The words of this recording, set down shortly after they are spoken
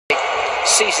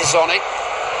seizes on it.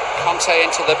 Conte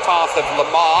into the path of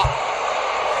Lamar.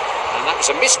 And that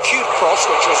was a miscued cross,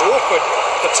 which was awkward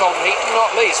for Tom Heaton,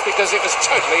 not least because it was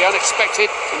totally unexpected,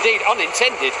 indeed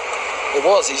unintended. It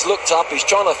was. He's looked up, he's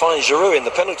trying to find Giroud in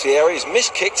the penalty area, he's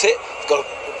miskicked it, he's got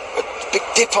a big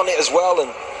dip on it as well, and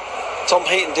Tom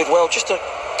Heaton did well just to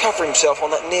cover himself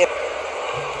on that near.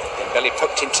 Dembele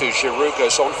poked into Giroud,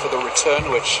 goes on for the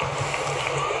return, which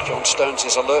John Stones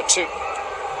is alert to.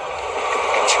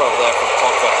 Control there from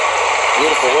Pogba.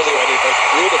 Beautiful, wasn't it?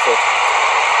 Beautiful.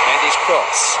 Mendy's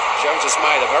cross. Jones has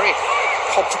made a very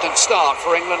confident start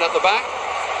for England at the back.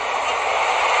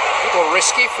 A little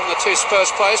risky from the two Spurs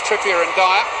players, Trippier and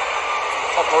Dyer.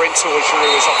 Pogba into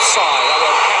Giroud is offside. That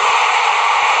won't count.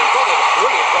 We've got a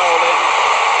brilliant goal in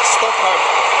Stockholm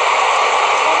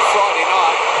on Friday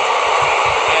night.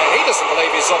 And he doesn't believe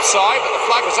he's offside, but the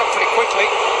flag was up pretty quickly.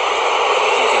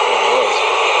 I think it was.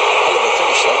 Hell of a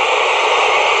finish though.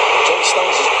 John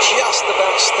Stones is just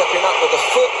about stepping up with the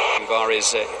foot. Via his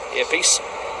earpiece.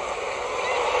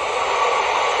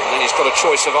 And then he's got a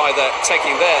choice of either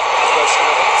taking their version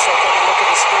of it, so having a look at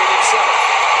the screen himself.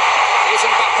 Here's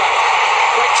Mbappe.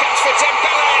 Great chance for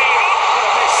Dembele. What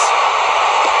a miss.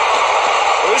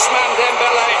 Ousmane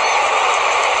Dembele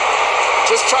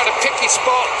just trying to pick his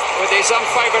spot with his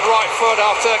unfavoured right foot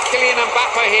after Kylian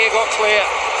Mbappe here got clear.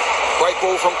 Great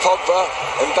ball from Pogba.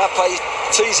 Mbappe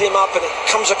tees him up and it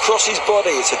comes across his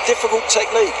body. It's a difficult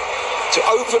technique to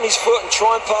open his foot and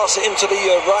try and pass it into the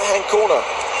right-hand corner.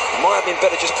 It might have been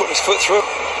better just putting his foot through.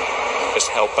 Just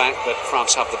held back, but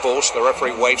France have the ball, so the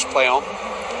referee waves play on.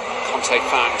 Conte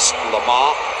finds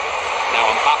Lamar. Now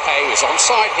Mbappe is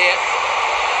onside here.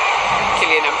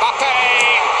 Kylian Mbappe.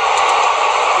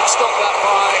 Good stop that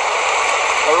by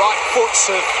the right foot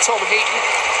of Tom Heaton.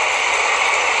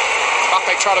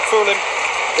 Mbappe tried to fool him.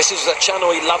 This is the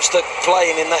channel he loves to play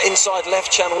in that inside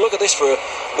left channel. Look at this for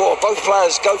both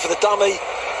players go for the dummy.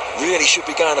 Really should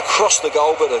be going across the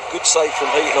goal, but a good save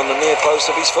from Heaton on the near post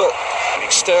of his foot.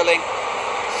 Sterling.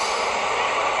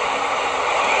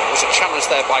 There was a challenge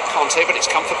there by Conte, but it's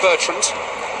come for Bertrand.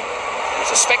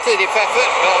 It's a speculative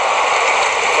effort, but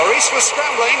Lloris was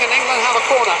scrambling and England have a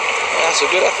corner. Yeah, that's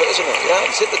a good effort, isn't it? Yeah,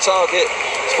 he's hit the target,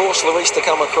 it's forced Lloris to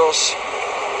come across.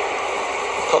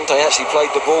 Conte actually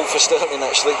played the ball for Sterling,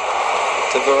 actually,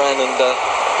 to Varane, and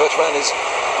Bertrand has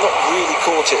not really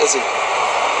caught it, has he?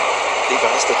 Keeper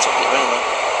has to tap it round, though.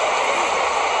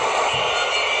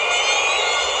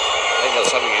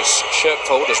 Cahill's having his shirt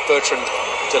pulled as Bertrand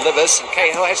delivers, and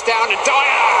Cahill heads down, and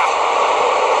Dyer!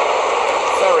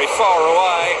 Very far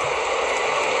away.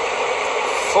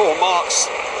 Full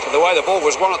marks to the way the ball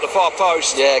was won at the far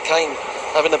post. Yeah, Kane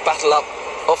having a battle up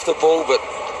off the ball, but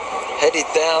headed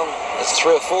down. There's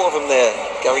 3 or 4 of them there.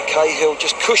 Gary Cahill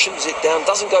just cushions it down,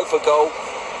 doesn't go for goal.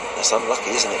 That's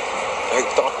unlucky, isn't it? Very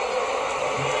dark.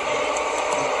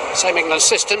 Same England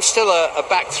system, still a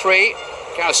back three.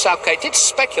 Gareth Southgate did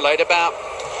speculate about.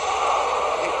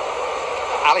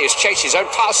 Ali has chased his own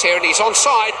pass here and he's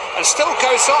onside and still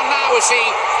goes on now. Is he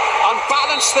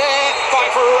unbalanced there by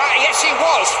Varane? Yes, he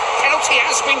was. Penalty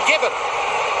has been given.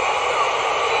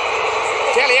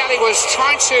 Dele Alli was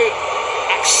trying to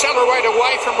accelerate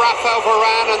away from Raphael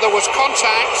Varane and there was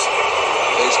contact.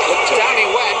 He's clipped it. Down he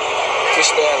went.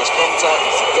 Just there, there's contact.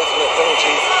 It's a definite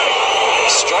penalty.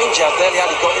 It's strange how Dele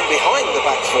Alli got in behind the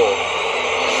back four.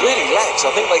 Really lax.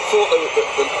 I think they thought that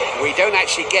we don't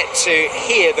actually get to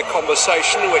hear the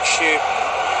conversation, which you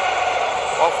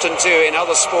often do in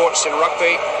other sports, in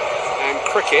rugby and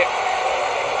cricket.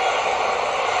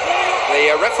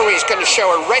 The referee is going to show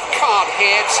a red card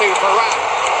here to Varane.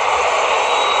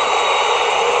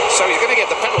 So he's going to get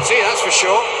the penalty, that's for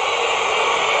sure.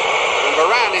 And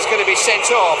Varane is going to be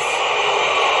sent off.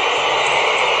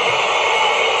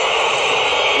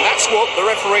 And that's what the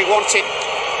referee wanted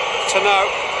to know.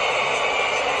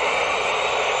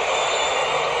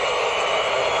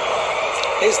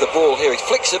 Here's the ball here. He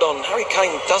flicks it on. Harry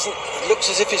Kane doesn't. Looks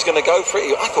as if he's going to go for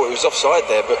it. I thought he was offside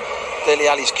there, but Dele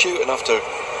Alli's cute enough to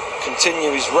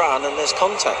continue his run, and there's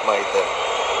contact made there.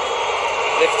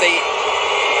 If the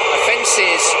offence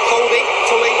is holding,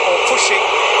 pulling, or pushing,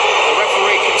 the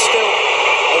referee can still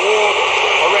award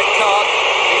a red card,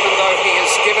 even though he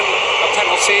has given a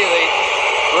penalty. The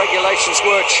regulations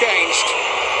were changed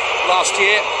last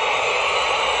year,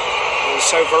 and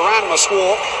so Varane must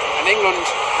walk, and England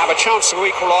have a chance to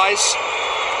equalise,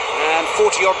 and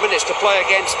 40-odd minutes to play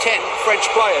against 10 French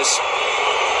players.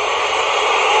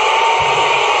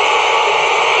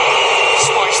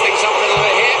 Spice things up a little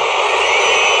bit here.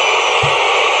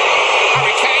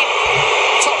 Harry Kane,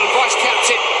 Tottenham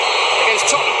vice-captain, against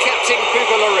Tottenham captain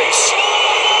Hugo Lloris.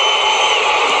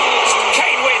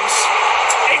 Kane wins.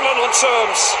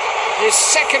 terms. His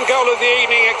second goal of the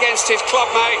evening against his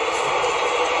clubmate.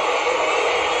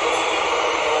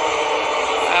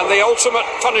 And the ultimate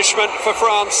punishment for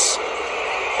France.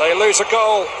 They lose a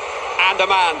goal and a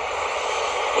man.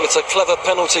 Well, it's a clever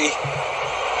penalty.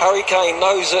 Harry Kane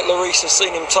knows that Lloris has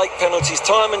seen him take penalties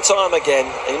time and time again.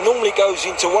 He normally goes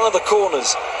into one of the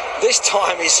corners. This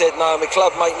time he said, no, my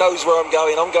clubmate knows where I'm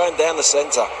going down the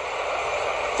centre.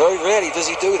 Very rarely does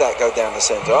he do that, go down the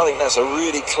centre. I think that's a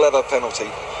really clever penalty.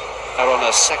 They're on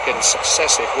a second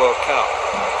successive World Cup.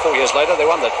 4 years later, they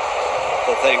won the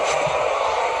thing.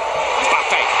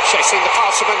 Mbappe chasing the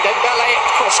pass from Dembele.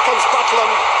 Across comes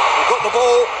Butland. He's got the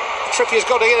ball. Trippier's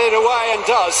got to get it away and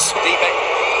does. Detik.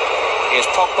 Here's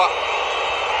Pogba.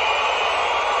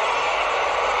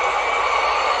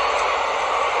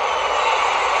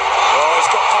 Oh,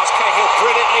 he's got past Cahill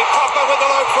brilliantly. Pogba with the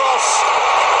low cross.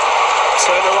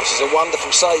 This is a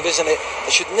wonderful save, isn't it?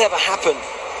 It should never happen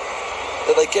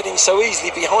that they get in so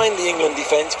easily behind the England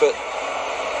defence, but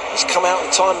he's come out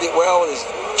and timed it well.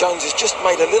 Jones has just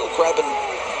made a little grab, and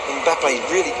Mbappe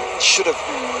really should have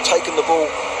taken the ball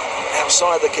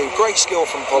outside the key. Great skill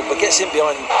from Pogba, gets in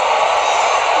behind him.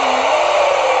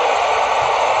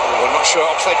 We're not sure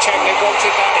Oxlade-Chamberlain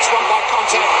wanted that. It's won by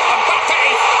Conte. Mbappe!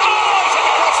 Oh, it's in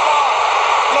the crossbar!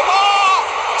 Lamar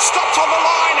stopped on the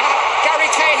line.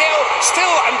 Gary Cahill, still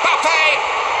Mbappe,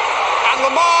 and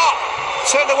Lamar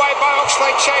turned away by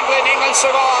Oxlade-Chamberlain. England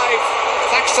survive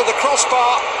thanks to the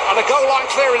crossbar and a goal line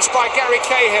clearance by Gary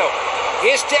Cahill.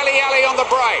 Here's Dele Alli on the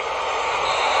break.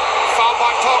 Fouled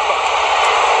by Pogba.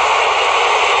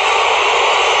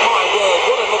 My word,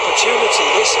 what an opportunity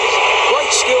this is.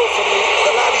 Great skill from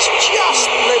the lad. He's just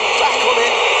led back on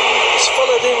it. He's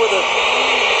followed in with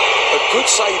a good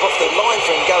save off the line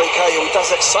from Gary Cahill. He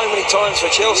does that so many times for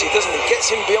Chelsea, doesn't he?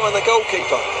 Gets him behind the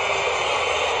goalkeeper.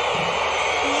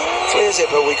 Clears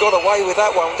it, but we got away with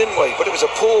that one, didn't we? But it was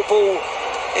a poor ball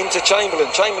into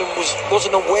Chamberlain. Chamberlain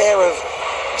wasn't aware of...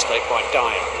 Mistake by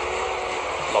Dyer.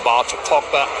 Lamar to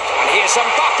Pogba. And here's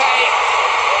Mbappe.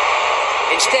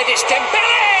 Instead it's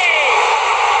Dembele.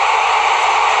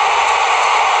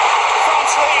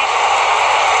 France lead.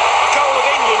 A goal of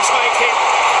England's making.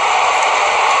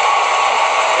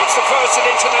 It's the first at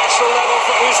international level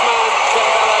for Ousmane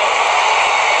Dembele.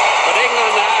 But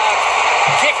England have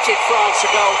gifted France a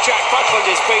goal. Jack Butland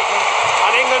is beaten,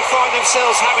 and England find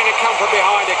themselves having to come from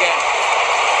behind again.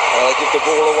 Well, they give the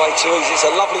ball away too easy. It's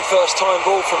a lovely first-time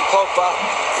ball from Pogba.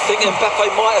 I think Mbappe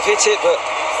might have hit it, but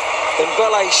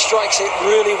Dembele strikes it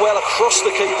really well across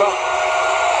the keeper.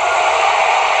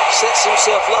 Sets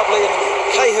himself lovely, and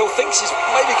Cahill thinks he's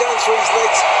maybe going through his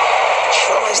legs.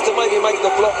 Tries to maybe make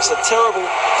the block. It's a terrible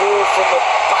ball from the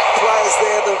back players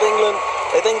there of England.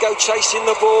 They then go chasing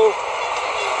the ball.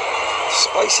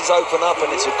 Spaces open up,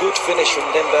 and it's a good finish from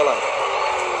Dembele.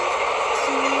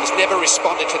 He's never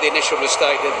responded to the initial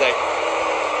mistake, did they?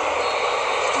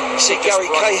 You see Gary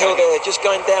Cahill there, just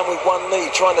going down with one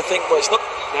knee, trying to think, well, it's not...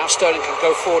 Now Sterling can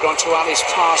go forward onto Ali's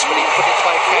pass, but he couldn't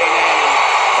play Kane in.